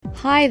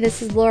Hi,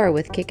 this is Laura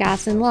with Kick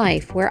Ass in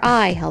Life, where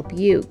I help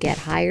you get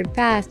hired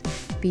fast,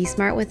 be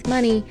smart with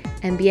money,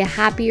 and be a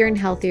happier and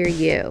healthier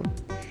you.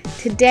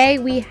 Today,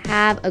 we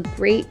have a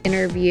great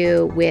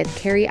interview with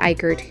Carrie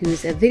Eichert,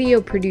 who's a video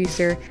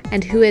producer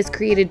and who has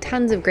created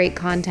tons of great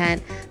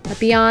content. But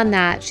beyond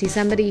that, she's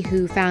somebody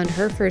who found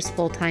her first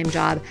full-time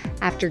job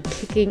after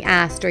kicking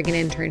ass during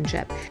an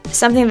internship.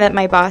 Something that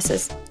my boss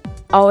has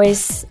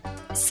always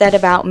said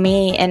about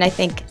me, and I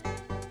think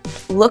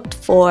looked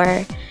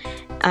for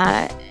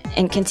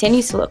and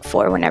continues to look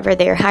for whenever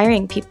they're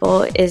hiring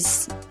people,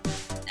 is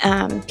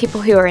people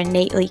who are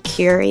innately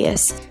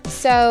curious.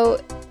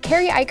 So,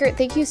 Carrie Eichert,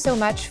 thank you so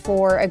much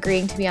for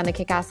agreeing to be on the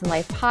Kick Ass in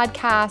Life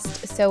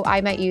podcast. So I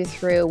met you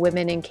through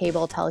Women in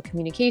Cable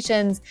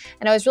Telecommunications,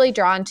 and I was really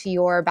drawn to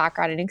your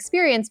background and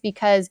experience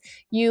because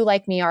you,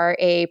 like me, are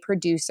a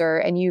producer,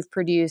 and you've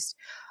produced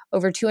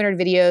over 200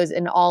 videos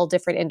in all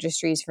different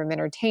industries, from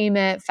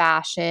entertainment,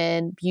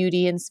 fashion,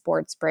 beauty, and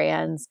sports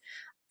brands,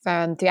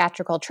 from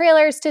theatrical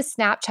trailers to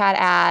Snapchat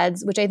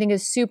ads, which I think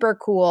is super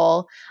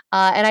cool.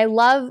 And I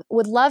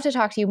would love to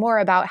talk to you more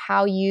about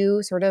how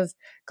you sort of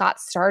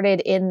got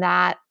started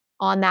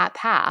on that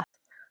path.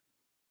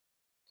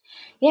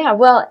 Yeah,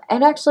 well,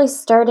 it actually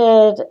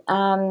started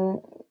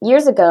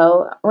years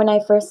ago when I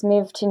first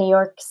moved to New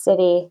York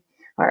City,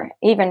 or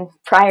even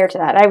prior to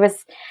that. I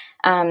was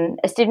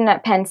a student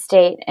at Penn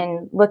State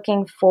and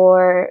looking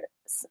for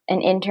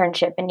an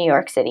internship in New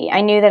York City.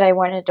 I knew that I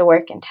wanted to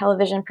work in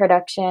television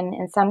production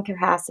in some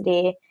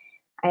capacity.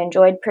 I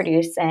enjoyed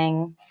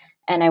producing,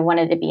 and I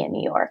wanted to be in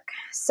New York.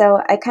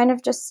 So I kind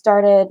of just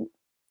started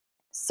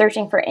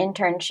searching for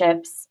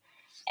internships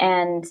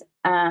and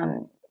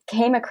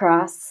came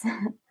across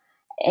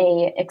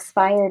a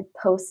expired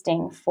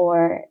posting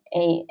for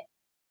a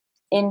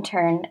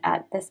intern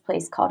at this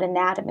place called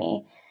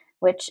Anatomy,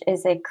 which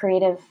is a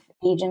creative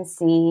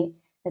agency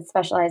that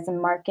specializes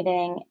in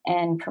marketing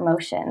and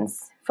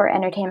promotions for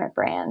entertainment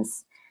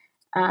brands.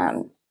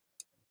 So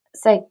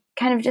I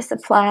kind of just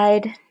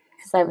applied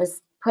because I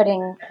was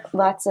putting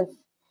lots of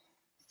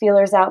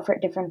feelers out for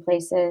different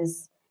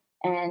places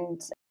and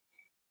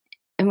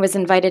was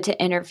invited to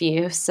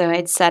interview. So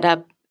I'd set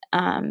up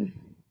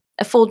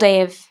a full day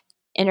of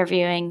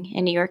interviewing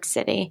in New York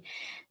City.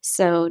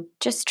 So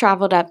just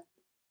traveled up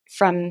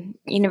from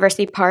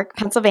University Park,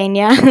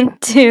 Pennsylvania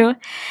to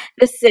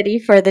the city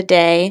for the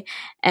day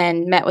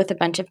and met with a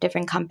bunch of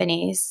different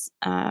companies.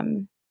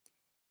 And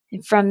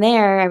from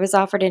there, I was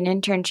offered an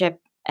internship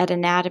at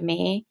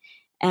Anatomy.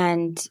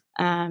 And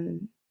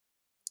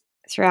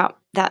throughout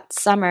that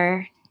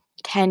summer,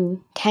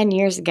 10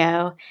 years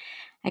ago,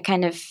 I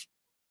kind of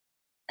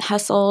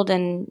hustled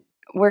and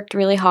worked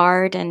really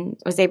hard and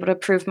was able to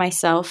prove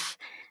myself,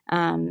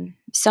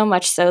 so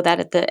much so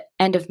that at the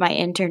end of my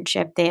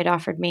internship, they had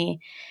offered me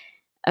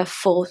a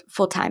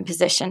full-time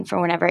position for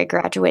whenever I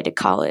graduated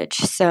college.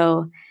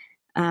 So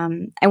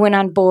I went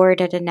on board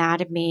at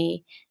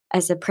Anatomy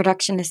as a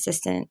production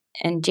assistant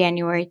in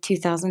January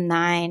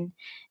 2009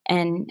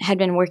 and had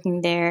been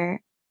working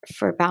there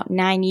for about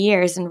 9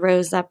 years and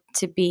rose up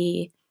to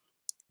be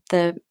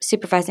the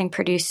supervising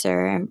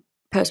producer and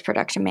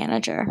post-production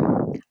manager.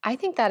 I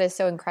think that is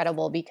so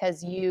incredible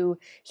because you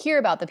hear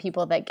about the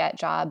people that get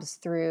jobs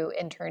through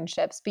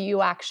internships, but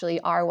you actually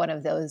are one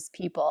of those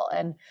people.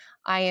 And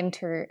I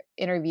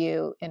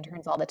interview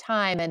interns all the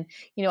time. And,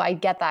 I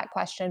get that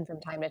question from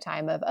time to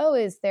time of, oh,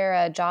 is there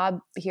a job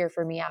here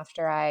for me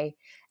after I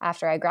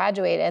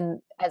graduate?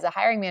 And as a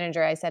hiring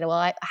manager, I said, well,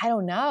 I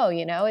don't know,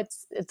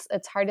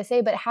 it's hard to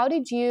say, but how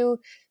did you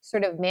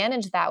sort of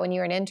manage that when you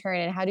were an intern,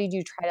 and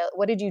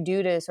what did you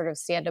do to sort of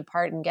stand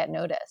apart and get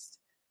noticed?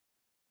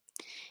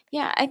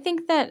 Yeah, I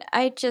think that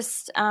I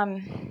just,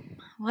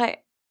 I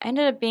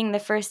ended up being the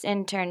first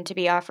intern to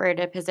be offered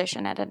a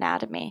position at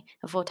Anatomy,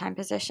 a full-time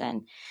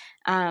position.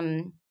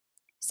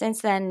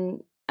 Since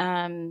then,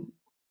 I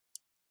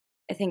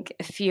think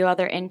a few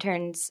other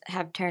interns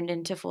have turned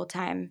into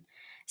full-time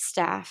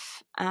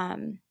staff.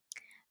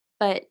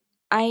 But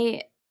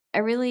I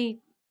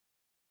really,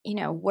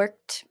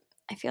 worked,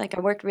 I feel like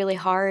I worked really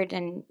hard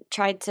and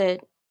tried to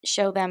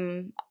show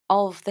them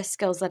all of the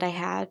skills that I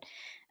had.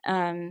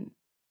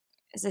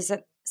 This is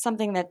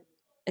something that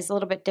is a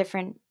little bit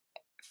different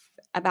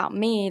about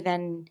me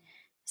than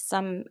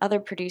some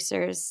other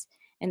producers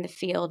in the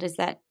field, is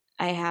that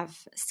I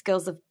have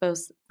skills of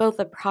both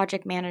a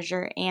project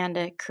manager and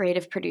a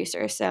creative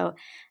producer. So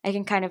I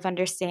can kind of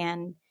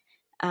understand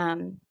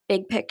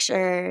big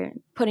picture,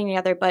 putting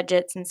together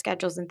budgets and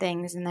schedules and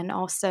things, and then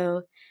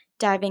also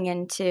diving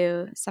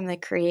into some of the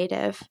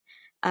creative.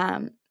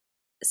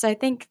 So I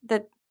think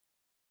that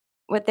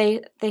what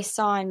they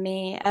saw in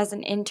me as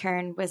an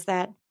intern was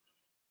that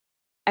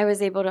I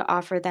was able to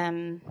offer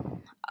them,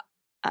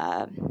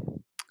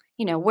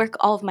 work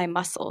all of my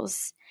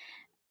muscles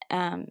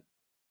in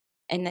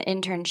the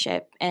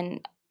internship.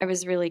 And I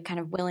was really kind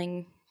of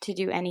willing to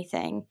do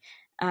anything.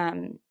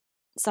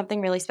 Something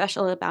really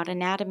special about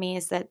Anatomy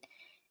is that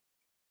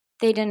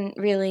they didn't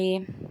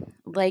really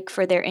like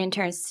for their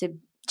interns to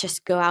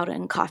just go out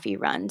on coffee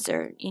runs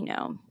or,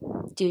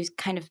 do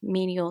kind of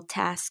menial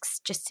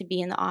tasks just to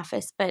be in the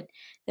office. But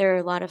there are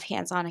a lot of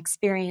hands-on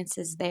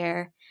experiences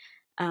there.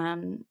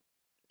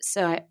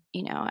 So,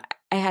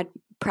 I had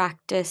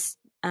practiced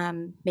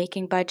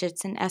making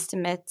budgets and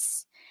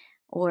estimates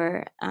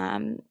or,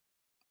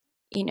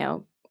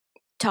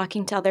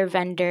 talking to other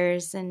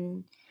vendors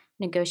and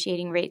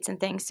negotiating rates and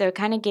things. So it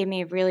kind of gave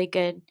me a really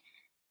good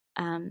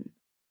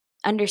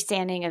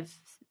understanding of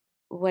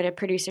what a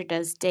producer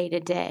does day to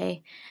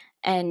day.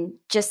 And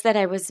just that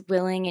I was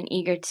willing and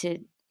eager to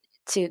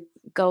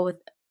go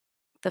with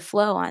the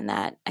flow on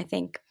that, I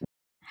think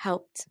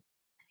helped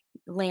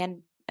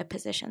land a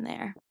position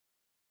there.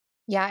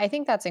 Yeah, I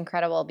think that's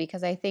incredible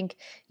because I think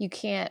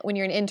when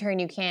you're an intern,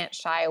 you can't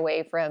shy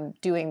away from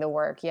doing the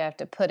work. You have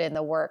to put in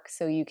the work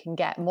so you can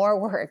get more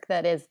work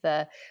that is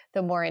the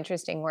more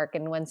interesting work.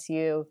 And once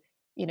you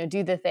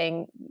do the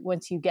thing,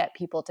 once you get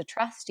people to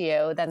trust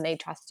you, then they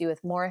trust you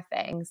with more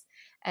things.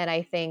 And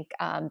I think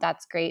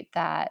that's great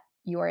that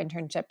your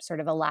internship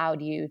sort of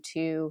allowed you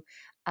to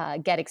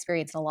get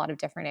experience in a lot of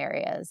different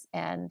areas.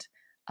 And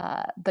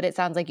but it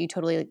sounds like you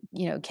totally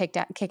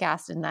kick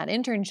ass in that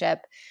internship.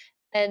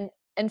 And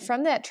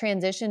from that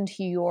transition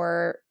to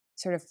your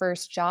sort of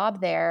first job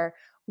there,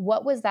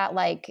 what was that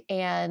like?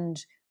 And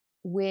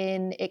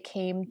when it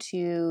came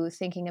to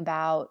thinking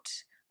about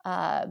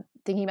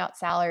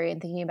salary and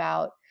thinking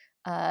about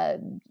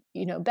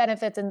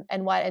benefits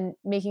and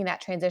making that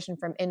transition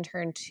from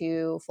intern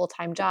to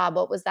full-time job,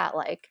 what was that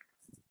like?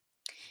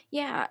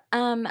 Yeah,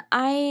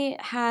 I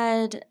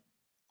had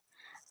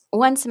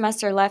one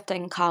semester left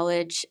in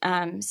college.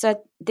 So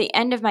at the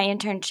end of my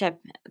internship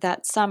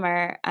that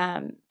summer,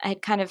 I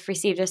had kind of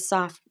received a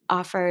soft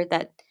offer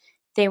that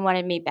they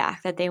wanted me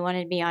back, that they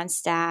wanted me on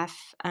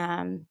staff,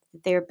 that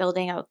they were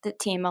building out the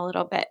team a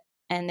little bit,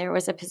 and there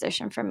was a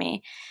position for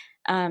me.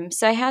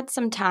 So I had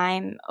some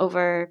time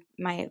over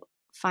my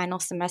final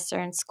semester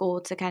in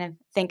school to kind of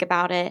think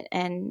about it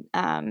and,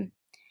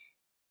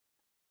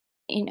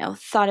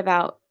 thought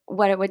about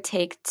what it would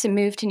take to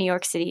move to New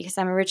York City because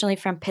I'm originally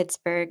from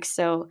Pittsburgh.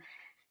 So,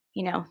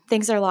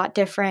 things are a lot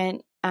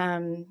different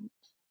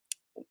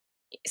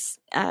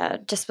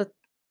just with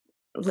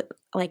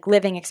like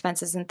living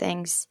expenses and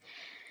things.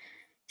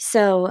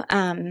 So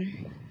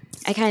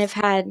I kind of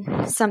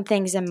had some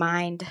things in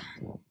mind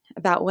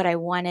about what I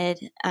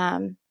wanted.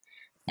 And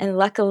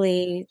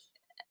luckily,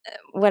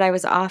 what I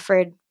was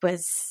offered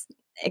was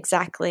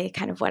exactly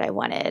kind of what I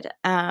wanted.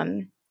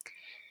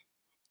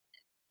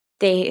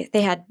 They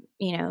had,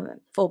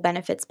 full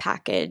benefits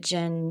package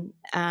and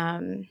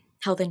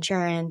health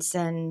insurance,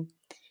 and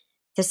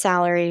the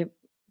salary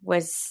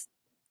was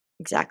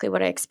exactly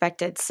what I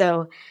expected.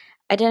 So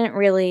I didn't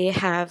really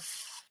have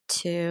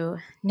to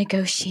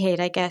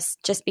negotiate, I guess,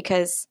 just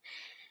because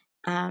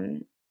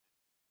to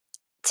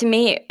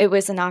me, it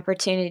was an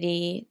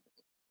opportunity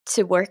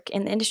to work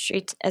in the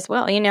industry as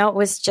well. It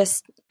was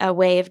just a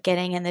way of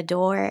getting in the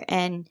door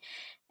and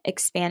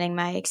expanding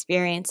my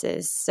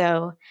experiences.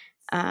 So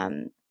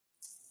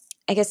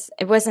I guess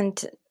it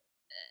wasn't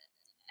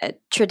a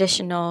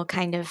traditional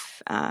kind of,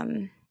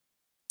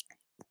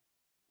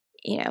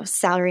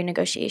 salary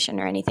negotiation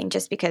or anything,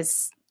 just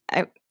because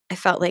I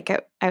felt like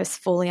I was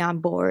fully on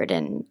board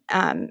and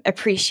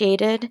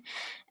appreciated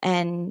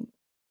and,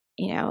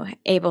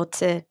 able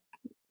to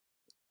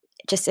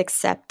just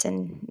accept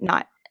and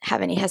not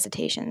have any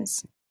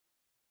hesitations.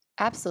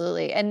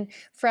 Absolutely. And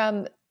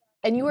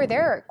you were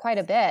there quite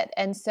a bit.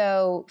 And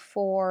so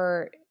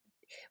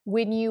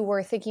when you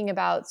were thinking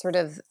about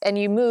and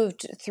you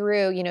moved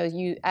through,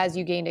 as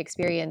you gained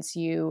experience,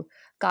 you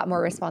got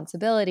more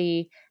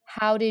responsibility.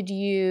 How did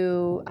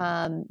you,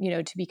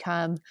 to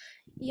become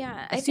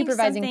a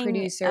supervising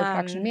producer,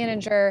 production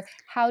manager?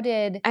 How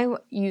did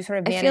you sort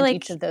of manage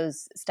each of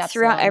those steps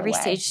throughout every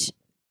stage,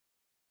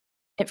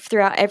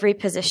 throughout every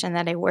position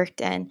that I worked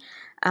in?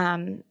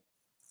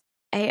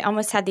 I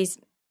almost had these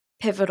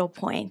pivotal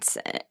points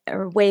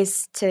or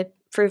ways to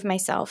prove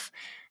myself.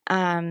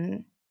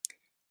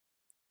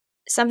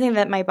 Something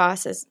that my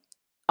boss has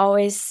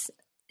always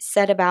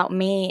said about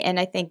me, and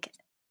I think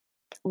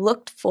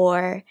looked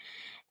for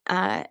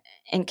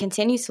and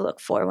continues to look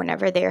for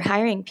whenever they're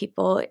hiring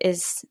people,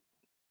 is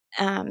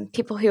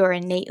people who are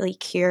innately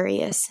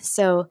curious.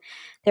 So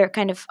they're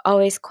kind of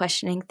always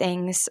questioning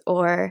things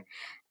or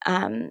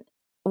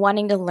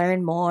wanting to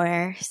learn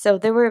more. So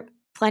there were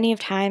plenty of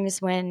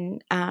times when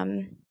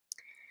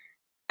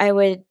I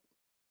would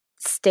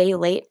stay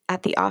late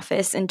at the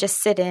office and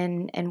just sit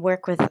in and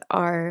work with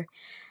our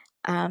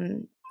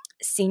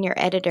senior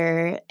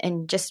editor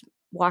and just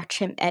watch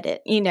him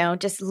edit,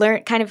 just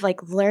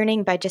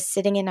learning by just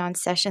sitting in on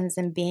sessions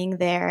and being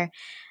there.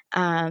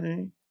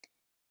 And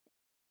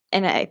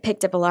I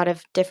picked up a lot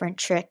of different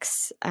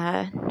tricks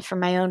for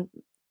my own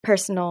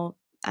personal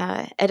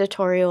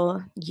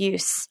editorial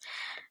use.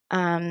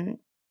 One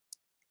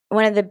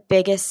of the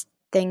biggest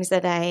things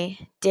that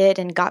I did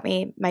and got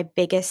me my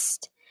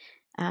biggest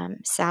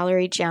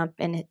salary jump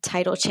and a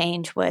title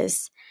change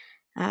was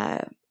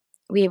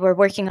we were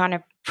working on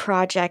a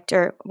project,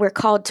 or we're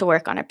called to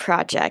work on a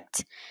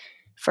project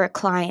for a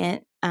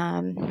client,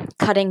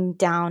 cutting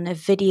down a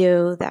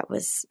video that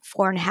was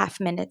 4.5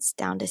 minutes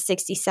down to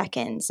 60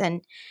 seconds.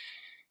 And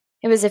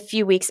it was a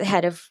few weeks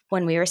ahead of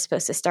when we were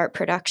supposed to start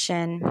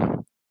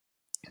production.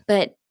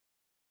 But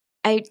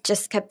I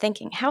just kept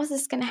thinking, how is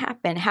this going to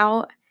happen?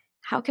 How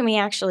can we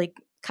actually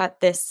cut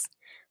this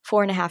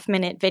 4.5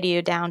 minute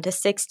video down to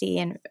 60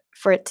 and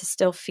for it to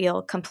still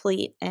feel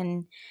complete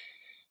and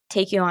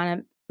take you on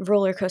a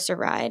roller coaster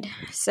ride?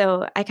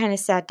 So I kind of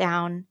sat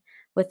down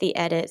with the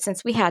edit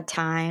since we had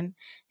time,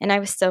 and I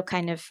was still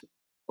kind of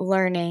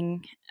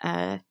learning,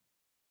 and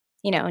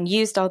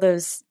used all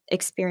those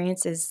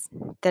experiences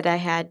that I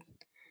had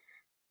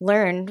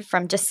learned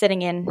from just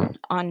sitting in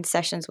on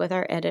sessions with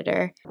our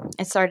editor,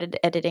 and started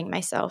editing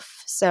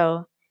myself.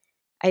 So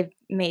I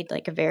made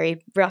like a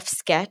very rough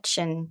sketch,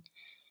 and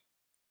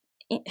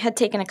it had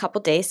taken a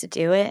couple days to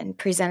do it, and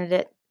presented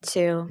it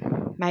to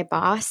my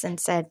boss and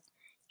said,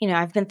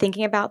 I've been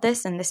thinking about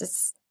this, and this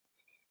is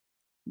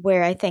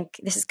where I think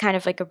this is kind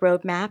of like a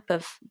roadmap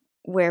of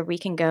where we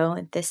can go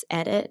in this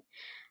edit.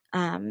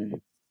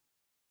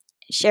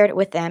 Shared it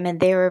with them, and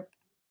they were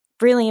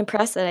really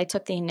impressed that I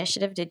took the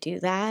initiative to do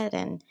that.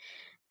 And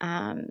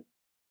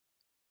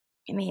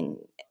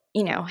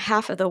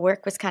half of the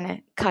work was kind of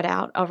cut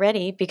out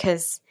already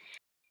because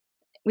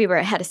we were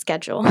ahead of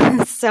schedule.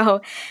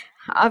 So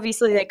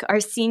obviously, like, our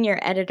senior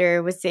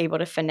editor was able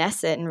to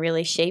finesse it and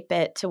really shape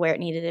it to where it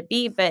needed to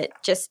be. But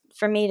just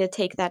for me to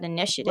take that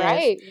initiative,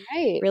 right.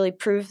 really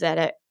proved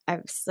that I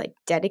was like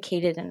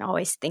dedicated and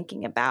always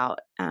thinking about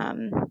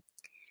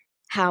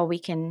how we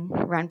can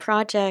run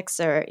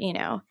projects, or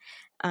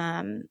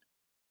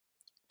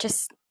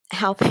just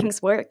how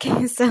things work.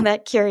 So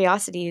that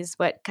curiosity is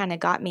what kind of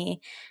got me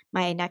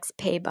my next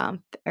pay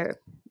bump, or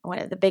one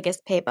of the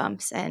biggest pay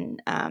bumps,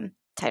 and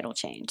title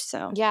change.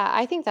 So yeah,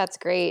 I think that's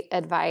great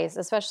advice,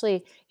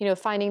 especially,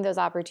 finding those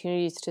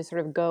opportunities to sort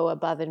of go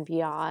above and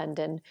beyond,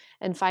 and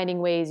finding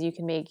ways you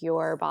can make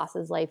your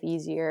boss's life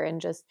easier,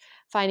 and just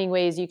finding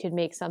ways you could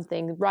make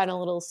something run a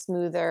little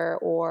smoother,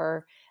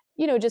 or,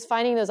 just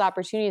finding those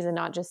opportunities and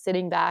not just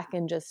sitting back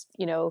and just,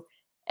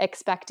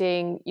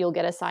 expecting you'll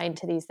get assigned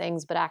to these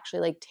things, but actually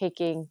like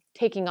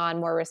taking on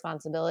more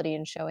responsibility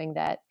and showing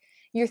that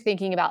you're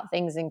thinking about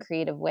things in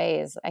creative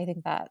ways. I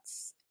think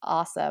that's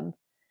awesome.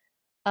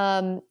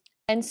 And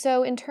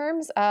so in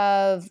terms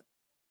of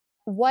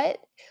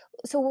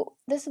so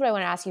this is what I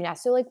want to ask you now.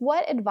 So like,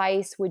 what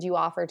advice would you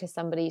offer to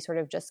somebody sort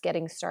of just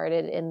getting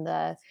started in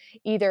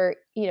either,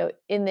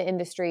 in the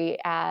industry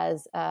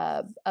as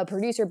a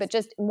producer, but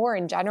just more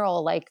in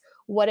general, like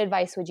what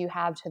advice would you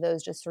have to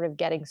those just sort of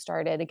getting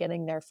started,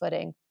 getting their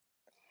footing?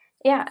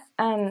 Yeah,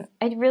 I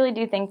really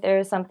do think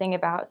there's something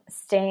about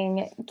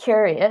staying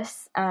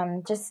curious,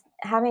 just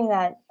having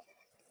that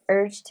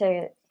urge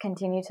to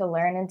continue to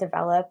learn and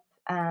develop.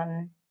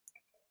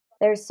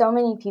 There's so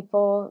many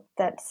people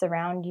that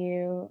surround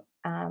you,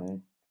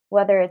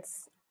 whether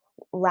it's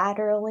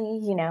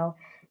laterally,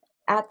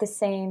 at the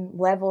same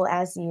level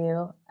as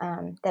you,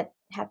 that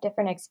have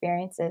different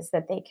experiences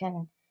that they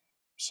can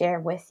share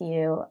with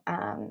you,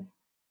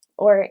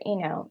 or,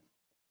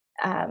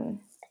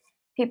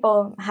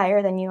 people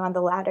higher than you on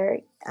the ladder.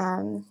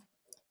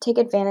 Take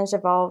advantage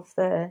of all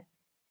of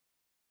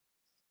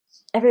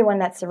everyone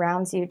that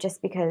surrounds you,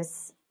 just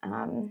because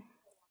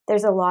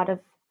there's a lot of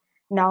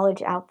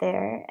knowledge out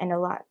there and a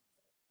lot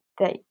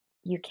that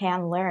you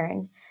can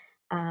learn,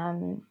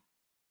 and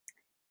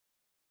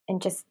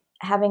just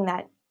having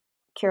that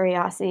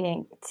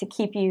curiosity to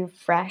keep you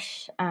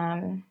fresh.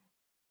 And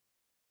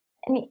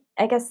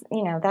I guess,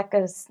 that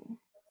goes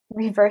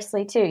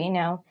reversely too.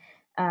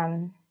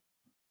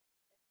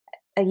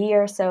 A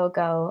year or so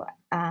ago,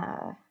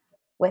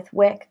 with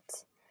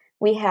WICT,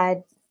 we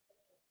had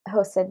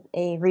hosted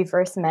a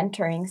reverse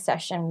mentoring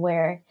session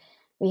where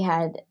we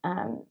had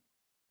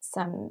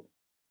some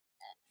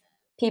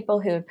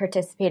people who had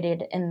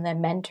participated in the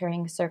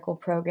mentoring circle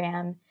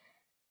program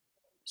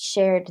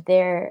shared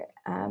their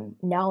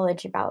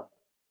knowledge about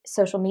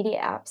social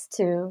media apps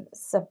to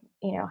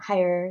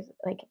higher,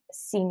 like,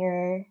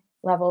 senior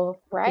level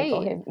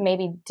people who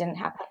maybe didn't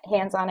have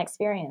hands-on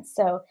experience.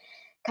 So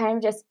kind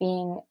of just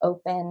being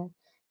open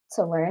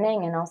to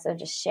learning, and also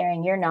just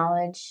sharing your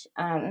knowledge,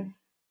 I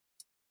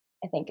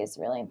think is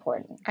really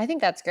important. I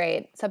think that's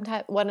great.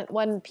 Sometimes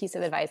one piece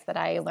of advice that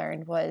I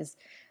learned was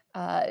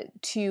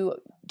to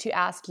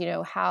ask,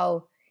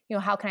 how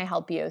can I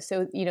help you?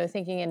 So,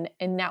 thinking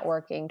in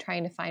networking,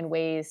 trying to find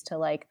ways to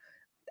like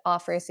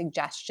offer a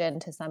suggestion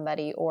to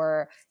somebody,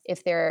 or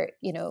if they're,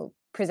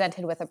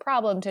 presented with a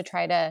problem, to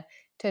try to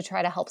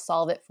help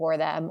solve it for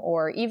them,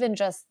 or even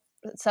just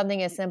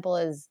something as simple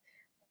as,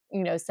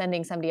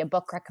 sending somebody a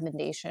book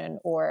recommendation,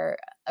 or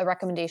a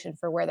recommendation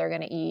for where they're going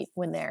to eat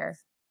when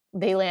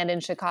they land in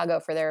Chicago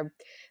for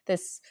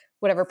this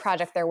whatever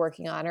project they're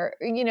working on, or,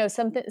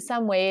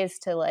 some ways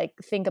to like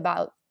think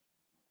about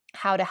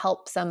how to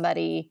help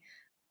somebody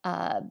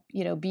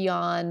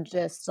beyond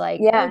just like,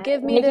 Yeah,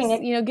 give me this,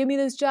 give me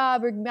this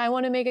job, or I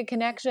want to make a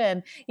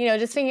connection,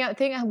 just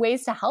thinking out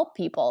ways to help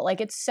people.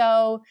 Like it's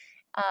so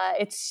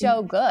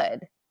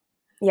good.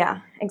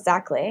 Yeah,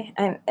 exactly.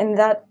 And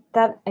that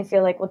I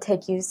feel like will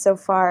take you so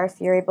far if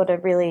you're able to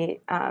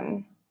really,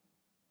 help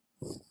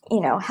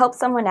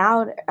someone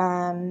out,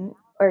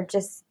 or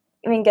just,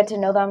 get to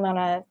know them on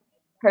a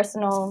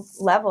personal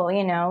level,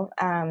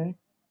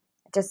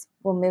 just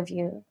will move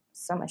you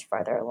so much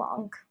farther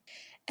along.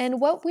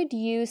 And what would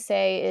you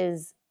say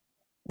is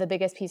the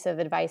biggest piece of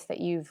advice that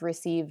you've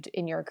received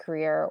in your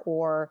career,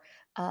 or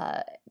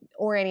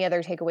any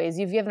other takeaways?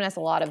 You've given us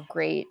a lot of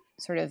great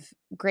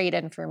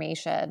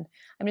information.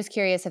 I'm just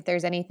curious if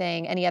there's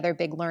any other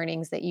big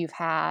learnings that you've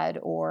had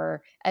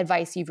or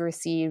advice you've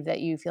received that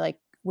you feel like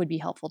would be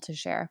helpful to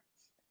share.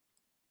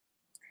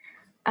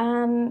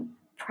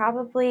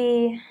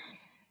 Probably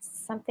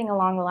something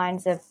along the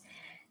lines of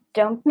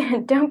don't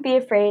be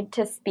afraid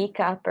to speak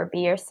up or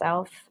be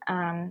yourself.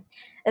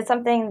 It's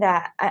something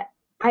that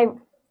I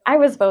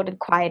was voted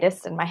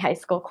quietest in my high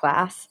school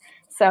class,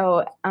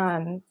 so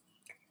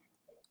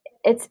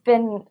it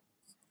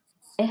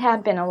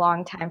had been a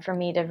long time for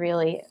me to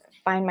really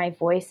find my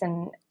voice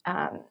in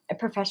a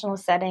professional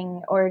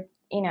setting, or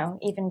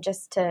even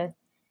just to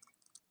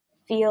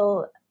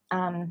feel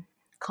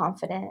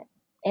confident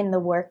in the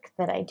work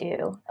that I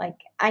do. Like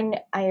I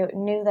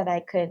knew that I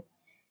could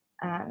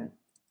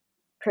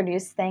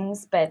produce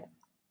things, but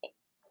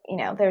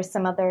there's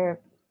some other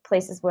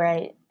places where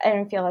I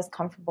didn't feel as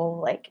comfortable,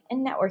 like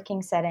in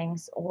networking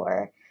settings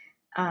or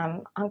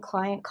on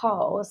client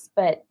calls.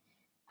 But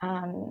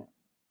I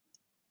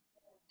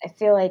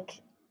feel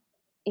like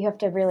you have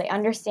to really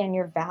understand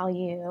your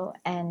value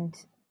and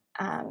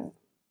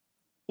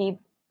be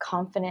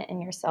confident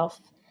in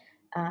yourself.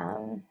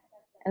 And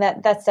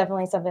that's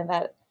definitely something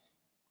that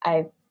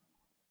I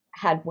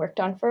had worked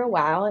on for a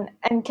while,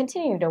 and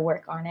continue to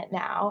work on it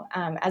now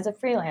as a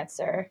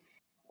freelancer.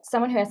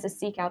 Someone who has to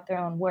seek out their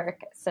own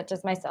work, such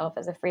as myself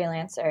as a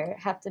freelancer,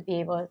 have to be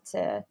able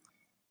to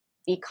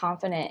be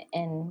confident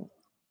in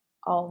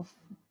all of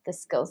the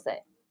skills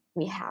that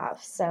we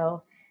have.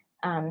 So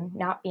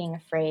not being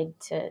afraid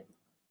to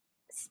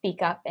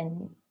speak up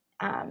and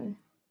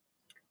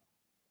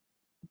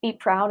be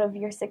proud of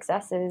your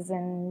successes,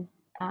 and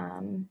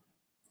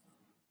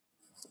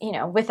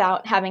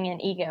without having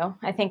an ego.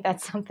 I think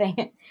that's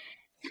something.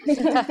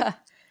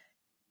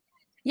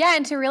 Yeah,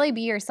 and to really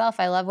be yourself.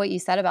 I love what you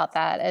said about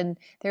that. And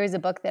there was a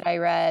book that I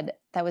read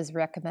that was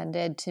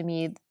recommended to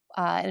me,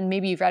 and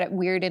maybe you've read it,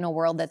 Weird in a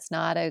World That's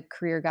Not: A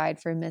Career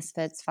Guide for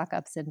Misfits,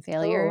 Fuck-Ups, and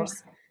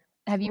Failures. Ooh.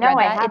 Have you No, read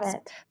that? I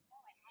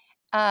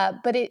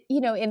haven't. But it,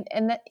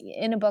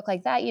 in a book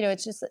like that,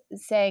 it's just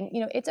saying,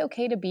 it's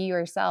okay to be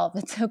yourself.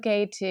 It's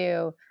okay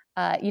to,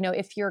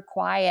 if you're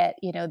quiet,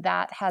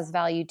 that has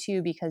value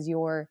too, because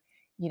you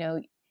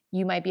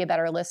might be a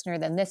better listener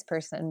than this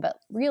person, but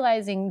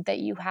realizing that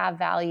you have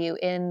value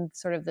in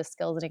sort of the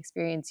skills and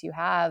experience you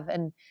have,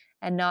 and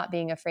not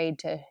being afraid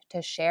to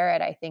share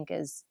it, I think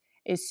is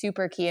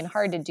super key and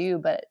hard to do,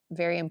 but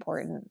very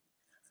important.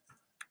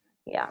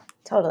 Yeah,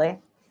 totally.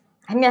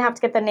 I'm going to have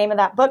to get the name of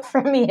that book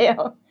from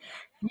you.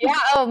 Yeah.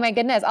 Oh my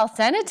goodness. I'll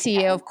send it to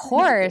you. Of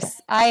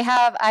course.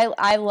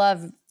 I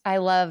love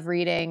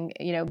reading,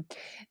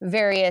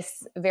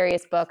 various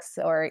books,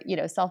 or,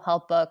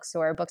 self-help books,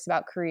 or books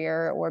about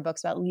career, or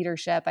books about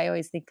leadership. I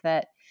always think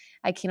that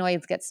I can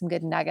always get some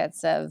good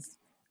nuggets of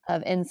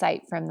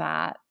insight from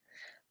that.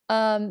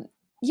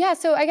 Yeah.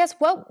 So I guess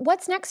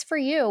what's next for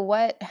you?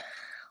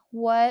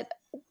 Where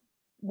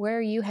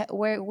are you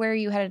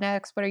headed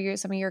next? What are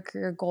some of your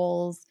career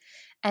goals?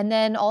 And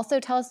then also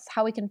tell us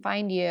how we can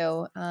find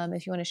you,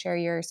 if you want to share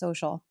your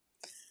social.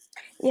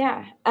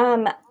 Yeah.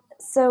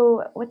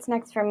 So what's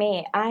next for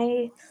me?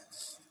 I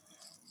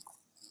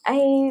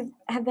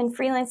have been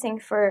freelancing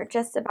for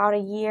just about a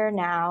year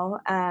now.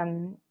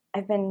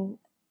 I've been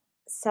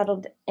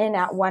settled in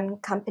at one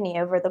company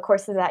over the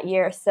course of that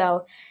year.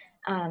 So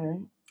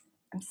I'm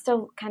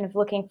still kind of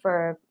looking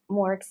for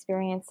more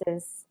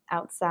experiences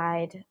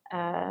outside,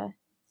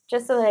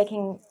 just so that I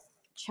can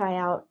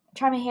try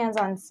my hands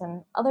on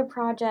some other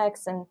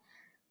projects and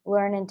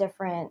learn in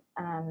different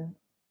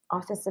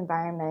office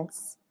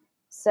environments.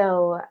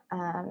 So,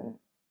 I'm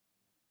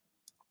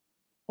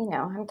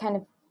kind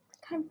of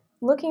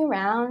looking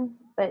around,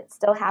 but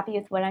still happy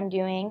with what I'm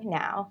doing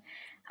now.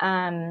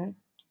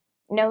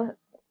 No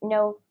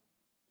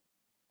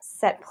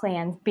set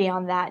plans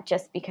beyond that,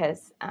 just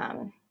because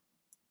I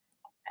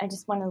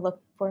just want to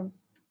look for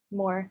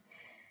more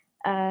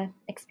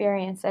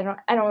experience. I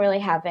don't really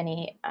have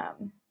any.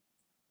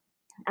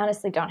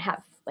 Honestly, don't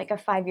have like a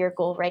 5-year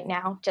goal right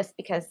now, just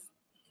because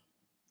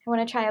I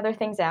want to try other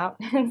things out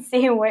and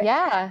see what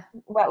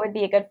would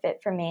be a good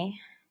fit for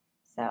me.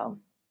 So,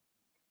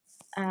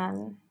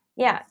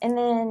 yeah. And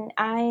then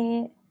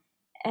I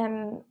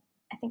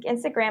think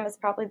Instagram is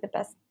probably the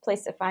best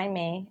place to find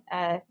me,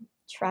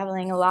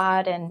 traveling a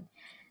lot, and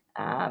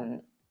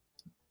I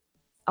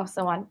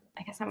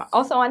guess I'm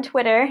also on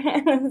Twitter.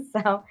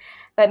 So,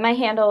 but my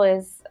handle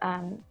is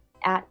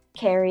at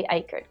Kari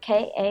Ikert,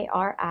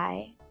 KariIckert,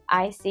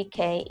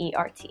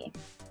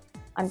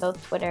 on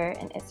both Twitter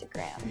and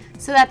Instagram.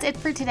 So that's it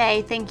for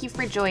today. Thank you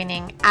for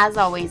joining. As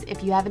always,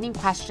 if you have any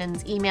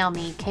questions, email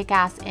me,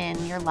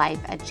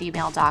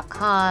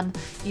 kickassinyourlife@gmail.com.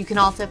 You can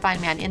also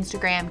find me on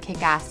Instagram,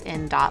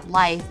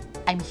 kickassin.life.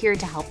 I'm here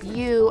to help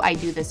you. I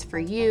do this for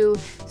you.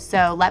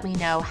 So let me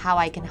know how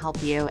I can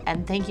help you.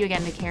 And thank you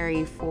again to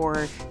Kari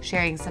for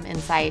sharing some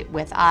insight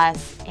with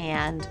us.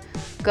 And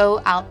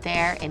go out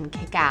there and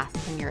kick ass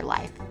in your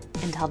life.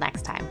 Until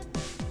next time.